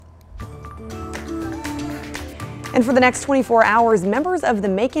And for the next 24 hours, members of the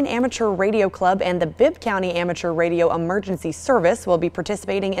Macon Amateur Radio Club and the Bibb County Amateur Radio Emergency Service will be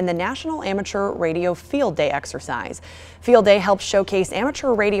participating in the National Amateur Radio Field Day exercise. Field Day helps showcase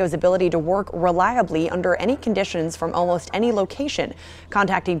amateur radio's ability to work reliably under any conditions from almost any location,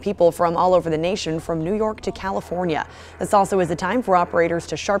 contacting people from all over the nation from New York to California. This also is a time for operators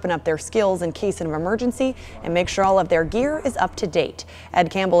to sharpen up their skills in case of an emergency and make sure all of their gear is up to date. Ed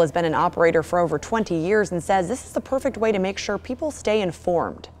Campbell has been an operator for over 20 years and says this is the perfect way to make sure people stay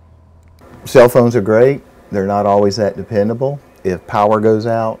informed. Cell phones are great. They're not always that dependable. If power goes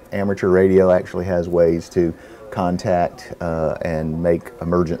out, amateur radio actually has ways to contact and make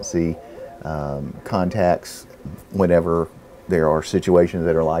emergency contacts whenever there are situations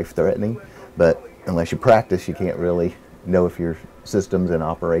that are life-threatening. But unless you practice, you can't really know if your systems and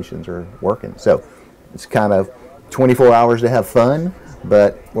operations are working. So it's kind of 24 hours to have fun,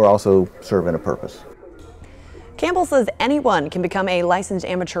 but we're also serving a purpose. Campbell says anyone can become a licensed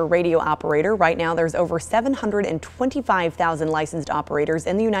amateur radio operator. Right now, there's over 725,000 licensed operators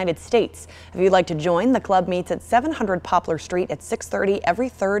in the United States. If you'd like to join, the club meets at 700 Poplar Street at 6:30 every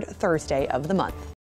third Thursday of the month.